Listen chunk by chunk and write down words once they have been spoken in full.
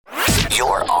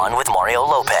You're on with Mario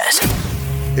Lopez.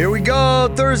 Here we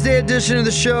go. Thursday edition of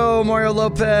the show. Mario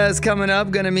Lopez coming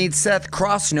up. Going to meet Seth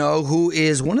Crosno, who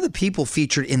is one of the people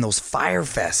featured in those Fyre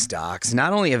Fest docs.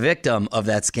 Not only a victim of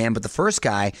that scam, but the first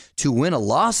guy to win a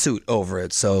lawsuit over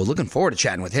it. So looking forward to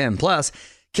chatting with him. Plus,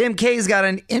 Kim K's got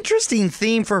an interesting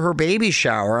theme for her baby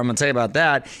shower. I'm going to tell you about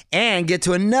that. And get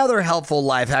to another helpful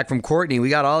life hack from Courtney. We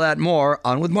got all that and more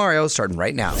on with Mario starting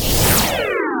right now.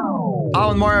 On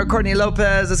with Mario, Courtney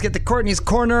Lopez. Let's get to Courtney's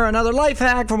Corner. Another life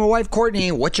hack from my wife, Courtney.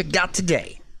 What you got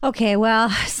today? Okay, well,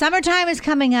 summertime is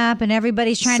coming up and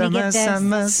everybody's trying to get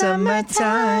this.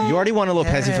 Summertime. You already won a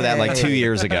Lopez for that like 2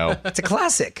 years ago. It's a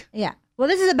classic. Yeah. Well,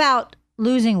 this is about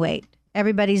losing weight.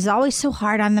 Everybody's always so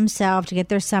hard on themselves to get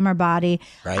their summer body.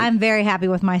 Right. I'm very happy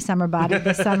with my summer body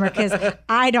this summer because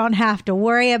I don't have to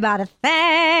worry about a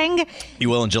thing. You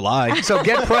will in July. So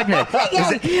get pregnant.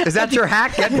 Is that your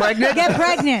hack? Get pregnant? Get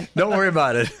pregnant. Don't worry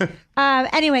about it.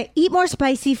 Anyway, eat more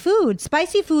spicy food.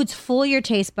 Spicy foods fool your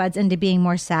taste buds into being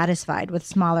more satisfied with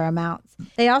smaller amounts.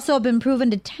 They also have been proven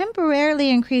to temporarily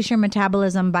increase your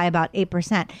metabolism by about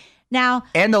 8%. Now,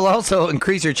 And they'll also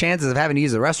increase your chances of having to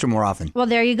use the restroom more often. well,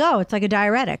 there you go. It's like a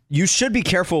diuretic. You should be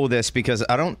careful with this because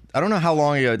I don't know how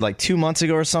long ago, like 2 months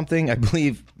ago or something, I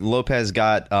believe Lopez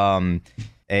got a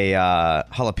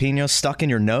jalapeno stuck in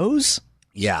your nose.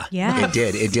 Yeah. Yeah.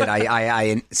 It did.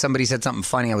 I somebody said something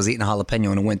funny. I was eating a jalapeno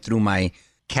and it went through my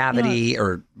cavity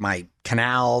or my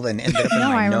canal and ended up in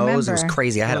my I nose. It remember. was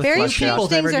crazy. I had to Very flush it out.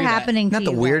 strange things are happening to Not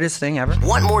the you. weirdest thing ever.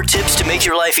 Want more tips to make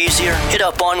your life easier? Hit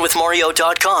up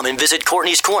onwithmario.com and visit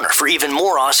Courtney's Corner for even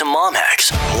more awesome mom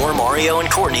hacks. More Mario and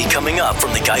Courtney coming up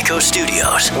from the Geico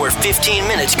Studios, where 15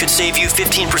 minutes could save you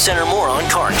 15% or more on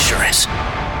car insurance.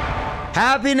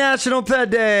 Happy National Pet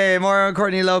Day. Mario and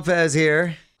Courtney Lopez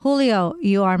here. Julio,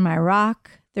 you are my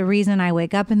rock. The reason I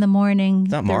wake up in the morning.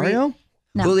 Is that Mario?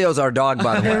 No. Julio's our dog,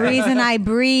 by the The way. reason I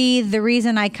breathe, the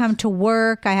reason I come to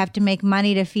work, I have to make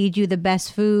money to feed you the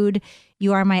best food.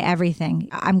 You are my everything.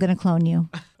 I'm going to clone you.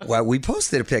 Well, we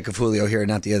posted a pic of Julio here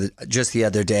just the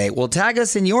other day. Well, tag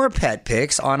us in your pet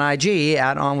pics on IG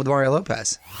at On With Mario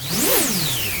Lopez.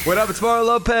 What up? It's Mario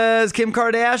Lopez, Kim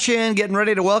Kardashian, getting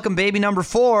ready to welcome baby number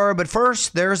 4. But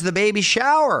first, there's the baby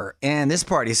shower. And this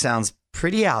party sounds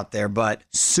pretty out there, but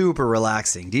super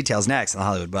relaxing. Details next on the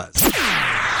Hollywood Buzz.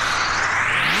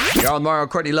 You're on Mario,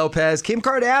 Courtney Lopez. Kim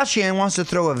Kardashian wants to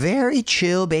throw a very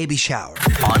chill baby shower.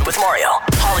 On with Mario,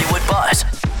 Hollywood Buzz.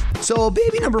 So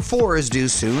baby number 4 is due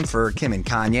soon for Kim and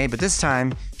Kanye, but this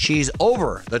time she's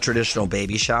over the traditional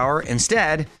baby shower.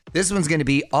 Instead, this one's going to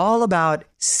be all about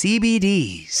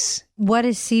CBDs. What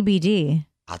is CBD?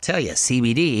 I'll tell you,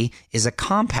 CBD is a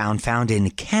compound found in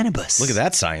cannabis. Look at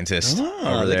that scientist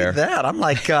over Look there. at that. I'm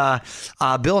like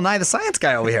Bill Nye the Science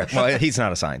Guy over here. Well, he's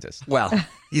not a scientist. Well,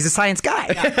 he's a science guy.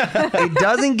 It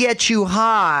doesn't get you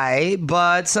high,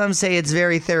 but some say it's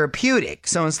very therapeutic.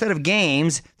 So instead of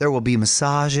games, there will be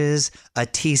massages, a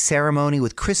tea ceremony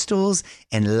with crystals,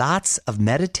 and lots of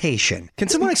meditation. Can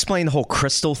someone explain the whole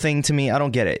crystal thing to me? I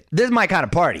don't get it. This is my kind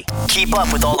of party. Keep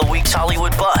up with all the week's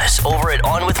Hollywood Buzz over at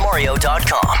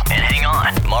onwithmario.com. And hang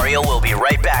on, Mario will be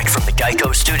right back from the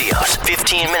Geico Studios.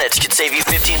 15 minutes could save you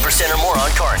 15% or more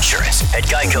on car insurance at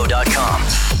geico.com.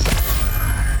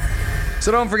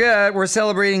 So don't forget, we're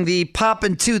celebrating the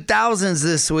Poppin' 2000s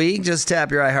this week. Just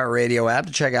tap your iHeartRadio app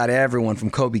to check out everyone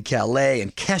from Kobe Calais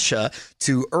and Kesha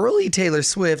to early Taylor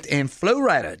Swift and Flo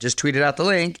Rida. Just tweeted out the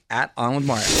link at On With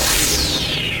Mario.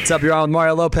 What's up, you're on with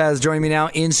Mario Lopez. Joining me now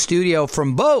in studio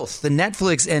from both the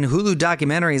Netflix and Hulu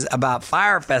documentaries about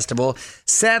Fyre Festival,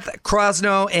 Seth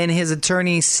Crosno and his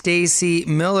attorney, Stacey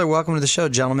Miller. Welcome to the show,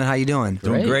 gentlemen. How you doing?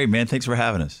 Doing great, man. Thanks for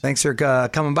having us. Thanks for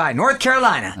coming by. North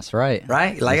Carolina. That's right.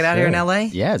 Right? You like it out here in LA?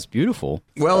 Yeah, it's beautiful.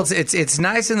 Well, it's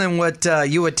nicer than what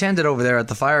you attended over there at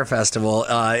the Fyre Festival.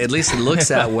 At least it looks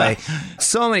that way.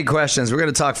 So many questions. We're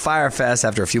going to talk Fyre Fest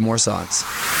after a few more songs.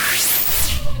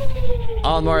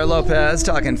 On Mario Lopez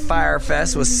talking Fyre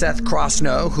Fest with Seth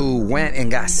Crosno, who went and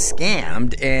got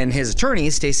scammed, and his attorney,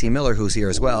 Stacey Miller, who's here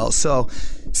as well. So,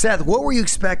 Seth, what were you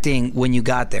expecting when you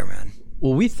got there, man?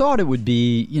 Well, we thought it would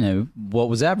be, what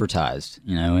was advertised,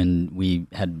 and we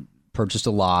had purchased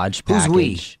a lodge package. Who's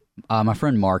we? My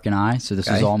friend Mark and I. So this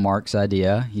was all Mark's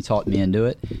idea. He talked me into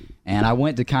it. And I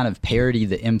went to kind of parody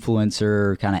the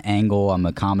influencer kind of angle. I'm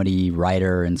a comedy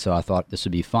writer, and so I thought this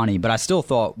would be funny. But I still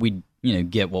thought we'd,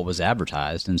 get what was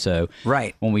advertised. And so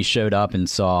when we showed up and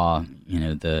saw,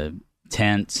 the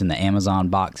tents and the Amazon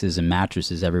boxes and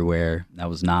mattresses everywhere, that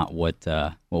was not what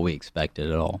we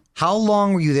expected at all. How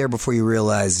long were you there before you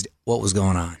realized what was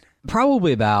going on?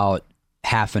 Probably about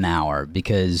half an hour,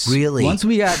 because once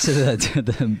we got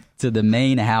to the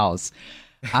main house,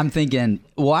 I'm thinking,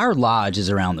 well, our lodge is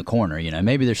around the corner.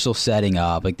 Maybe they're still setting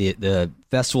up. Like the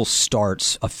festival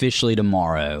starts officially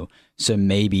tomorrow, so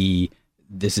maybe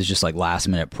this is just like last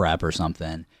minute prep or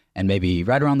something. And maybe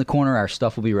right around the corner, our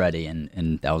stuff will be ready.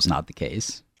 And that was not the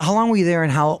case. How long were you there,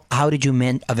 and how did you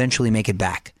eventually make it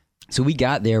back? So we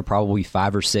got there probably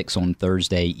 5 or 6 on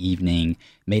Thursday evening,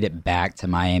 made it back to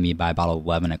Miami by about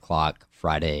 11 o'clock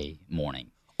Friday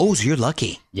morning. Oh, so you're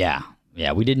lucky. Yeah.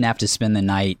 We didn't have to spend the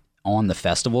night on the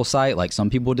festival site like some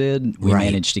people did. We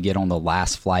managed to get on the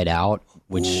last flight out,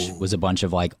 which was a bunch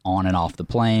of like on and off the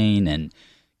plane and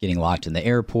getting locked in the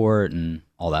airport and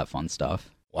all that fun stuff.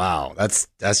 Wow, that's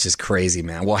just crazy,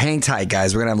 man. Well, hang tight,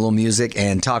 guys. We're going to have a little music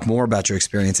and talk more about your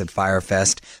experience at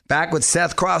Firefest. Back with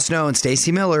Seth Crossno and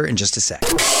Stacey Miller in just a sec.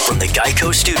 From the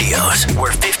Geico Studios,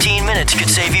 where 15 minutes could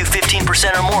save you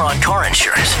 15% or more on car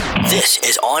insurance. This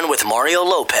is On with Mario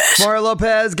Lopez. Mario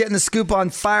Lopez getting the scoop on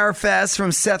Firefest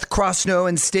from Seth Crossno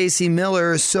and Stacey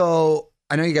Miller. So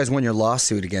I know you guys won your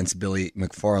lawsuit against Billy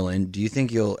McFarland. Do you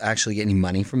think you'll actually get any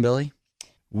money from Billy?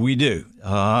 We do.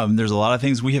 There's a lot of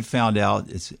things we have found out.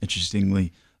 It's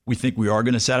interestingly, we think we are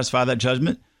going to satisfy that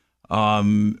judgment,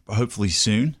 hopefully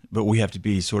soon. But we have to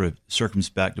be sort of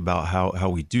circumspect about how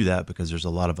we do that because there's a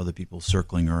lot of other people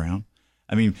circling around.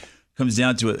 I mean, it comes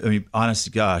down to it. I mean, honest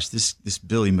to gosh, this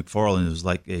Billy McFarland was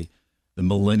like the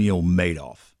millennial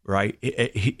Madoff, right?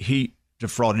 He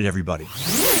defrauded everybody.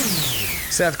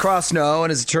 Seth Crossno and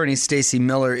his attorney Stacey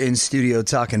Miller in studio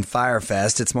talking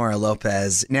Firefest. It's Mario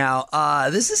Lopez. Now,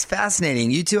 this is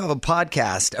fascinating. You two have a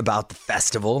podcast about the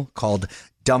festival called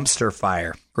Dumpster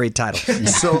Fire. Great title.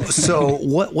 So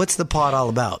what's the pod all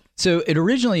about? So it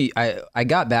originally, I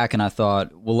got back and I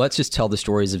thought, well, let's just tell the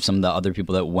stories of some of the other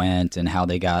people that went and how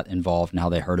they got involved and how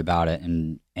they heard about it.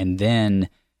 And then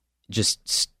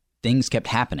just things kept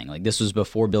happening. Like this was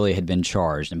before Billy had been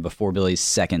charged and before Billy's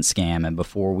second scam and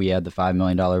before we had the $5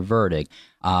 million verdict.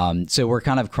 So we're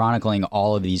kind of chronicling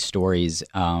all of these stories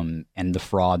and the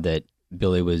fraud that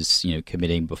Billy was,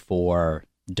 committing before,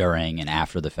 during, and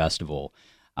after the festival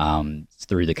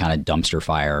through the kind of dumpster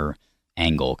fire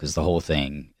angle because the whole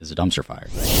thing is a dumpster fire.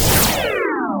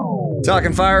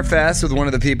 Talking Firefest with one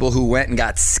of the people who went and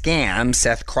got scammed,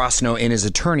 Seth Crossno and his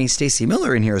attorney Stacey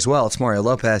Miller in here as well. It's Mario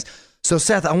Lopez. So,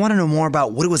 Seth, I want to know more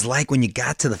about what it was like when you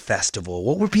got to the festival.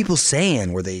 What were people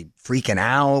saying? Were they freaking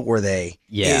out? Were they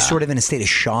sort of in a state of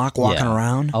shock walking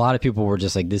around? A lot of people were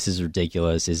just like, this is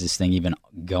ridiculous. Is this thing even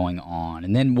going on?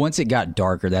 And then once it got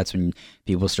darker, that's when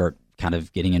people start kind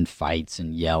of getting in fights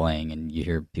and yelling, and you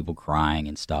hear people crying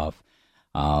and stuff.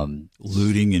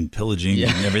 Looting and pillaging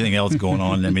and everything else going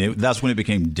on. I mean, that's when it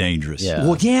became dangerous. Yeah.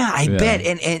 Well, I bet.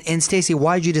 And Stacey,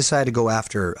 why did you decide to go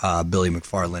after Billy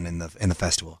McFarland in the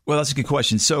festival? Well, that's a good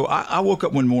question. So I woke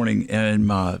up one morning and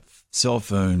my cell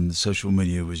phone, social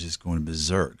media was just going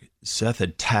berserk. Seth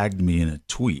had tagged me in a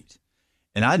tweet,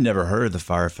 and I'd never heard of the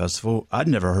Fire Festival. I'd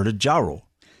never heard of Ja Rule.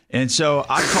 And so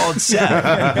I called Seth.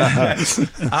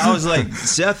 I was like,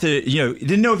 Seth,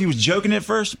 didn't know if he was joking at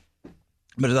first.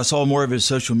 But as I saw more of his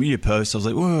social media posts, I was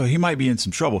like, whoa, he might be in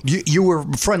some trouble. You were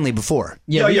friendly before.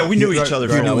 Yeah, we knew each other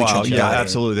for a while. Yeah, Got it.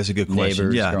 Absolutely. That's a good question.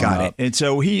 Neighbors, Yeah, got it. And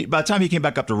so by the time he came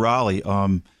back up to Raleigh,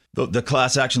 the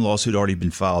class action lawsuit had already been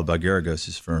filed by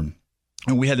Garagos' firm.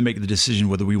 And we had to make the decision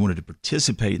whether we wanted to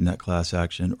participate in that class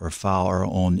action or file our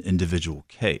own individual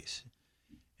case.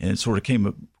 And it sort of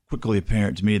came quickly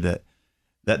apparent to me that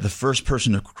the first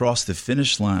person to cross the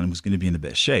finish line was going to be in the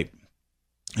best shape.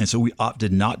 And so we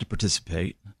opted not to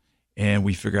participate, and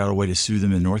we figured out a way to sue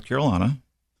them in North Carolina,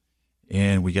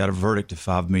 and we got a verdict of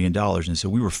 $5 million. And so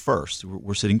we were first.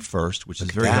 We're sitting first, which is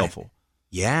very helpful.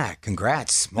 Yeah,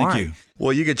 congrats. Smart. Thank you.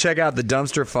 Well, you can check out the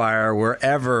Dumpster Fire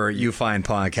wherever you find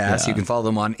podcasts. Yeah. You can follow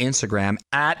them on Instagram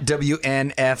at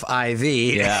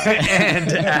WNFIV Yeah.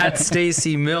 and at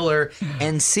Stacey Miller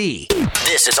NC.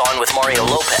 This is On with Mario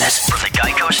Lopez from the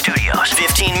Geico Studios.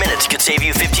 15 minutes could save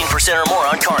you 15% or more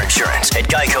on car insurance at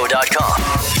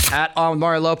geico.com. At On with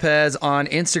Mario Lopez on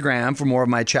Instagram for more of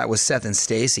my chat with Seth and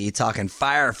Stacey talking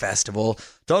Fire Festival.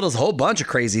 Told us a whole bunch of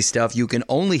crazy stuff you can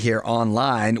only hear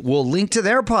online. We'll link to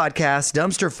their podcast,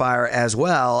 Dumpster Fire, as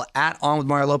well, at On with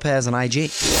Mario Lopez on IG.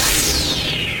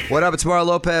 What up? It's Mario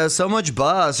Lopez. So much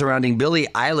buzz surrounding Billie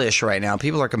Eilish right now.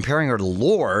 People are comparing her to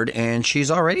Lorde, and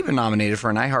she's already been nominated for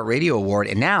an iHeartRadio award,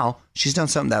 and now she's done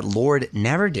something that Lorde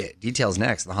never did. Details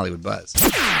next on the Hollywood Buzz.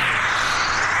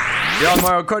 Yo,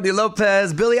 Mario Courtney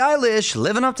Lopez, Billie Eilish,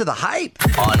 living up to the hype.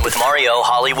 On with Mario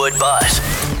Hollywood Buzz.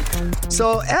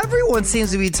 So everyone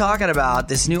seems to be talking about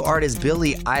this new artist,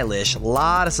 Billie Eilish. A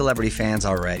lot of celebrity fans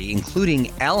already,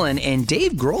 including Ellen and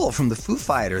Dave Grohl from the Foo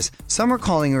Fighters. Some are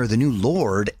calling her the new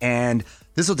Lorde, and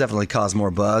This will definitely cause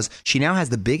more buzz. She now has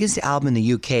the biggest album in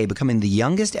the UK, becoming the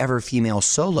youngest ever female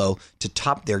solo to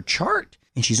top their chart.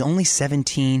 And she's only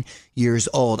 17 years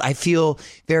old. I feel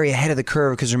very ahead of the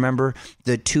curve because remember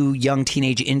the 2 young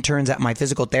teenage interns at my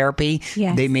physical therapy?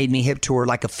 Yes. They made me hip to her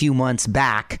like a few months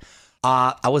back.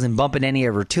 I wasn't bumping any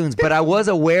of her tunes, but I was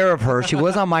aware of her. She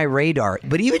was on my radar.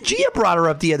 But even Gia brought her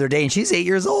up the other day, and she's 8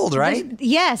 years old, right?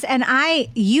 Yes, and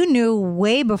you knew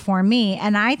way before me,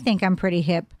 and I think I'm pretty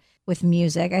hip with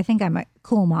music. I think I'm a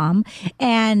cool mom.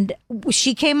 And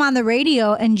she came on the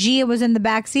radio, and Gia was in the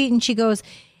back seat, and she goes,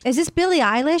 "Is this Billie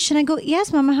Eilish?" And I go,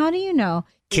 "Yes, Mama, how do you know?"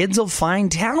 Kids will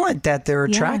find talent that they're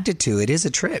attracted to. It is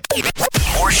a trip.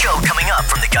 More show coming up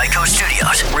from the Geico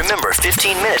Studios. Remember,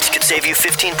 15 minutes could save you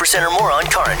 15% or more on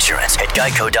car insurance at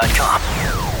geico.com.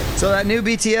 So that new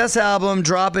BTS album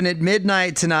dropping at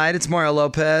midnight tonight. It's Mario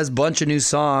Lopez, bunch of new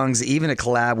songs, even a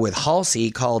collab with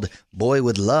Halsey called Boy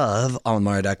With Love on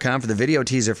Mario.com for the video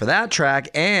teaser for that track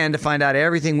and to find out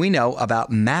everything we know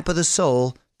about Map of the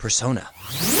Soul Persona.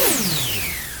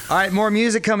 All right, more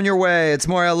music coming your way. It's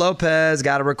Mario Lopez.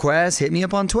 Got a request? Hit me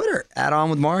up on Twitter,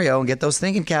 @OnWithMario, and get those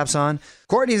thinking caps on.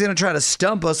 Courtney's going to try to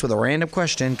stump us with a random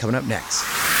question coming up next.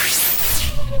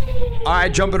 All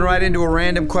right, jumping right into a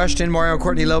random question. Mario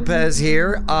Courtney Lopez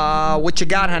here. What you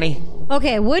got, honey?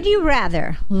 Okay, would you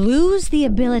rather lose the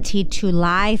ability to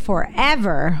lie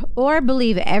forever or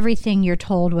believe everything you're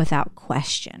told without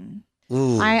question?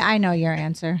 Ooh. I know your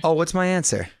answer. Oh, what's my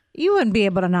answer? You wouldn't be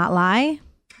able to not lie.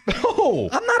 Oh,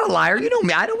 I'm not a liar. You know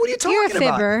me. What are you talking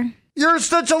about? You're a fibber. You're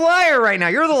such a liar right now.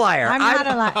 You're the liar. I'm not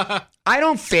a liar. I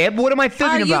don't fib. What am I fibbing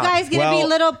Are you about? guys going to be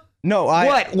little... No,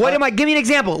 What am I? Give me an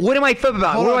example. What am I fib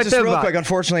about? Hold What on, am I just fib real about? quick.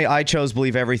 Unfortunately, I chose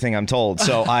believe everything I'm told,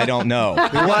 so I don't know.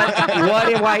 What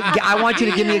am I want you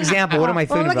to give me an example. What am I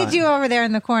fibbing Well, look about? at you over there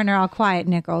in the corner, all quiet,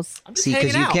 Nichols. See,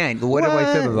 because you can't. What do I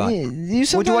fib about?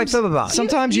 What do I fib about?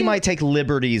 Sometimes you might take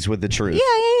liberties with the truth.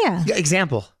 Yeah.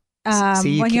 Example.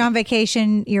 See, When you're on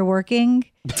vacation, you're working.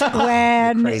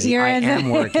 When Crazy. you're I in am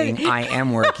working. I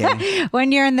am working.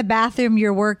 When you're in the bathroom,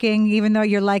 you're working, even though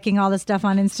you're liking all the stuff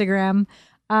on Instagram.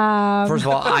 First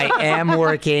of all, I am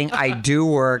working. I do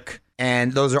work.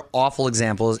 And those are awful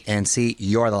examples. And see,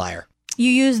 you're the liar. You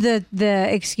use the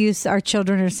excuse our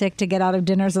children are sick to get out of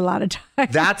dinners a lot of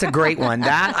times. That's a great one.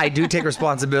 That I do take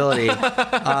responsibility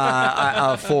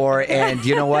for. And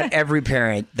you know what? Every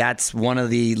parent, that's one of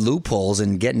the loopholes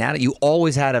in getting out of it. You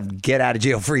always had a get out of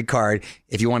jail free card.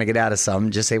 If you want to get out of something,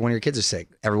 just say one of your kids are sick.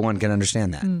 Everyone can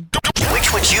understand that.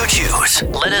 Which would you choose?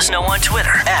 Let us know on Twitter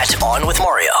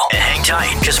 @OnWithMario. And hang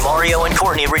tight, because Mario and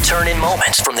Courtney return in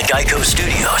moments from the Geico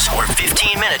Studios, where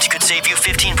 15 minutes could save you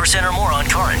 15% or more on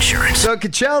car insurance. So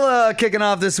Coachella kicking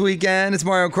off this weekend. It's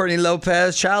Mario Courtney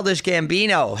Lopez, Childish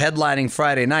Gambino headlining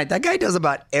Friday night. That guy does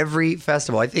about every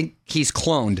festival. I think he's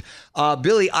cloned.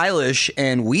 Billie Eilish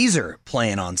and Weezer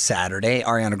playing on Saturday.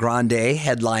 Ariana Grande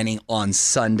headlining on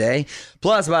Sunday.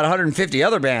 Plus about 150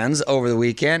 other bands over the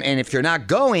weekend. And if you're not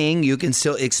going, you can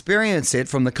still experience it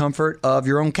from the comfort of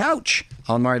your own couch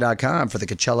on Mario.com for the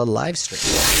Coachella live stream.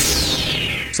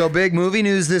 So big movie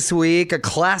news this week. A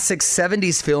classic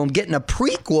 70s film getting a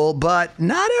prequel, but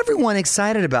not everyone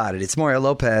excited about it. It's Mario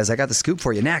Lopez. I got the scoop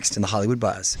for you next in the Hollywood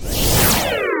Buzz.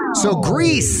 So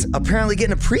Grease apparently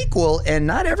getting a prequel, and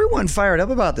not everyone fired up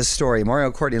about this story.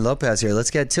 Mario Courtney Lopez here.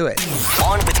 Let's get to it.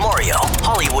 On with Mario,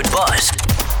 Hollywood Buzz.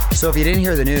 So if you didn't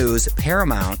hear the news,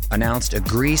 Paramount announced a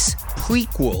Grease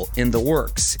prequel in the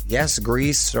works. Yes,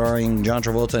 Grease, starring John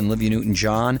Travolta and Olivia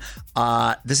Newton-John.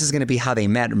 This is going to be how they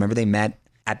met. Remember, they met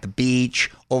at the beach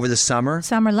over the summer.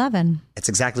 Summer Lovin'. It's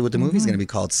exactly what the movie's going to be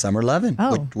called, Summer Lovin',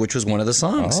 which was one of the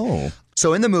songs. Oh.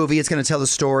 So in the movie, it's going to tell the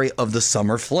story of the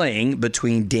summer fling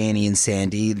between Danny and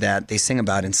Sandy that they sing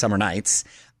about in Summer Nights.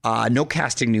 No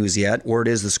casting news yet. Word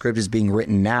is the script is being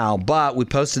written now, but we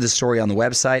posted the story on the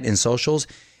website and socials,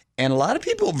 and a lot of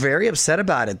people are very upset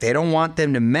about it. They don't want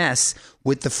them to mess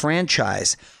with the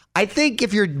franchise. I think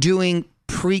if you're doing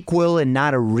prequel and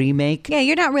not a remake. Yeah,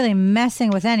 you're not really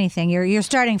messing with anything. You're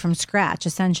starting from scratch,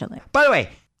 essentially. By the way,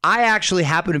 I actually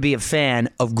happen to be a fan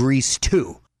of Grease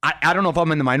 2. I don't know if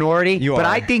I'm in the minority, but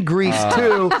I think Grease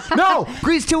 2. No,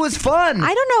 Grease 2 is fun.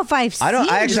 I don't know if I've seen I don't.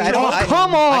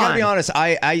 Come on. I gotta be honest.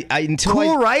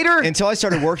 Until I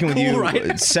started working with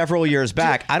you several years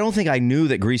back, I don't think I knew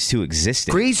that Grease 2 existed.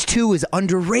 Grease 2 is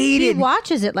underrated. He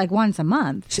watches it like once a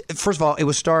month. First of all, it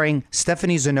was starring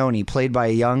Stephanie Zanoni, played by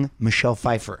a young Michelle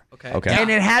Pfeiffer. Okay. And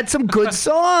it had some good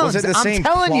songs. Was it the same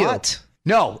plot?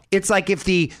 No, it's like if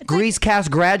the Grease cast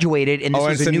graduated and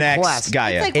this was a new class. Guy,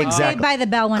 It's like when Saved by the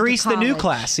Bell went Grease to the college. new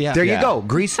class, yeah. There you go,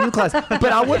 Grease the new class. But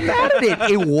I wasn't mad at it.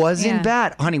 It wasn't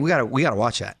bad, honey. We gotta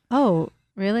watch that. Oh,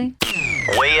 really?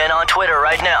 Weigh in on Twitter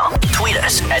right now. Tweet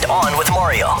us at On With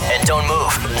Mario. And don't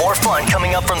move. More fun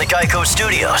coming up from the Geico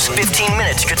Studios. 15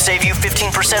 minutes could save you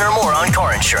 15% or more on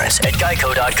car insurance at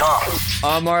geico.com.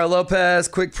 I'm Mario Lopez.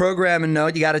 Quick programming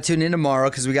note. You got to tune in tomorrow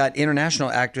because we got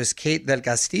international actress Kate del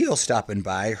Castillo stopping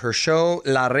by. Her show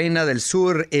La Reina del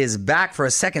Sur is back for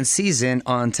a second season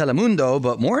on Telemundo.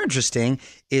 But more interesting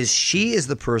is she is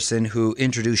the person who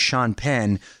introduced Sean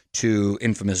Penn to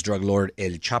infamous drug lord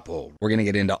El Chapo. We're going to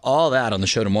get into all that on the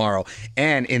show tomorrow.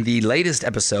 And in the latest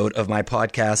episode of my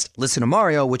podcast, Listen to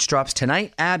Mario, which drops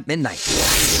tonight at midnight.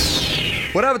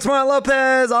 What up, it's Mario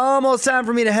Lopez. Almost time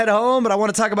for me to head home, but I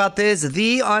want to talk about this.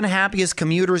 The unhappiest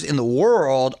commuters in the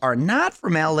world are not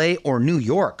from LA or New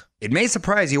York. It may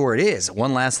surprise you where it is.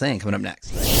 One last thing coming up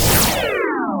next.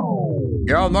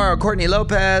 You're on Mario Courtney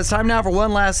Lopez. Time now for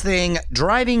one last thing.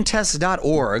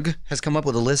 DrivingTest.org has come up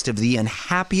with a list of the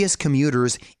unhappiest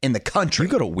commuters in the country.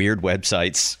 You go to weird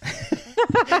websites.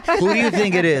 Who do you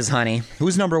think it is, honey?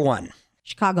 Who's number one?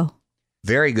 Chicago.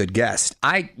 Very good guess.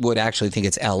 I would actually think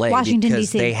it's LA. Washington,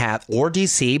 because D.C. they have, or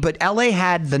DC, but LA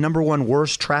had the number one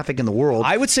worst traffic in the world.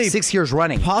 I would say 6 years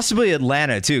running. Possibly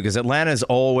Atlanta, too, because Atlanta's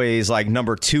always like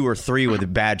number 2 or 3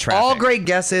 with bad traffic. All great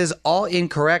guesses, all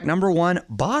incorrect. Number one,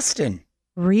 Boston.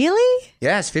 Really?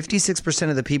 Yes, 56%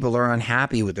 of the people are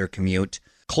unhappy with their commute.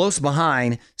 Close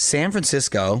behind, San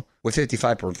Francisco with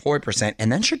 55.4%,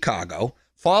 and then Chicago.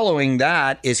 Following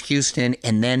that is Houston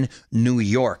and then New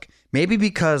York. Maybe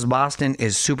because Boston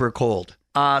is super cold.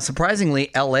 Surprisingly,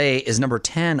 LA is number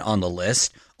 10 on the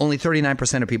list. Only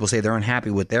 39% of people say they're unhappy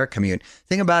with their commute.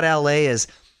 Thing about LA is,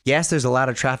 yes, there's a lot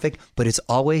of traffic, but it's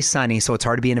always sunny, so it's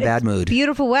hard to be in a bad mood.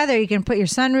 Beautiful weather. You can put your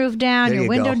sunroof down, There your you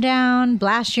window go. down,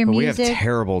 blast your But we music. have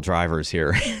terrible drivers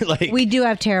here. Like, We do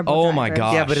have terrible Oh my drivers.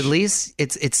 gosh. Yeah, but at least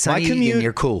it's sunny and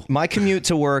you're cool. My commute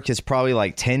to work is probably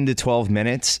like 10 to 12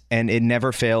 minutes, and it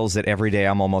never fails that every day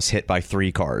I'm almost hit by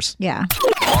 3 cars. Yeah.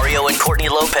 Mario and Courtney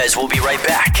Lopez will be right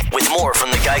back with more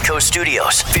from the Geico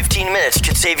Studios. 15 minutes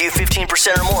could save you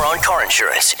 15% or more on car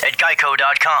insurance at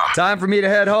geico.com. Time for me to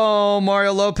head home.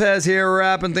 Mario Lopez here,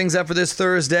 wrapping things up for this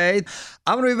Thursday.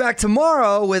 I'm going to be back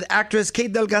tomorrow with actress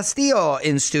Kate del Castillo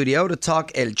in studio to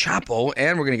talk El Chapo,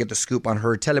 and we're going to get the scoop on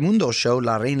her Telemundo show,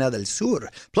 La Reina del Sur.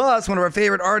 Plus, one of our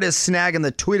favorite artists snagging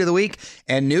the tweet of the week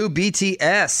and new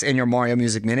BTS in your Mario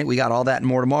Music Minute. We got all that and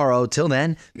more tomorrow. Till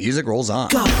then, music rolls on.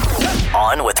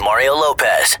 On with Mario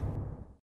Lopez.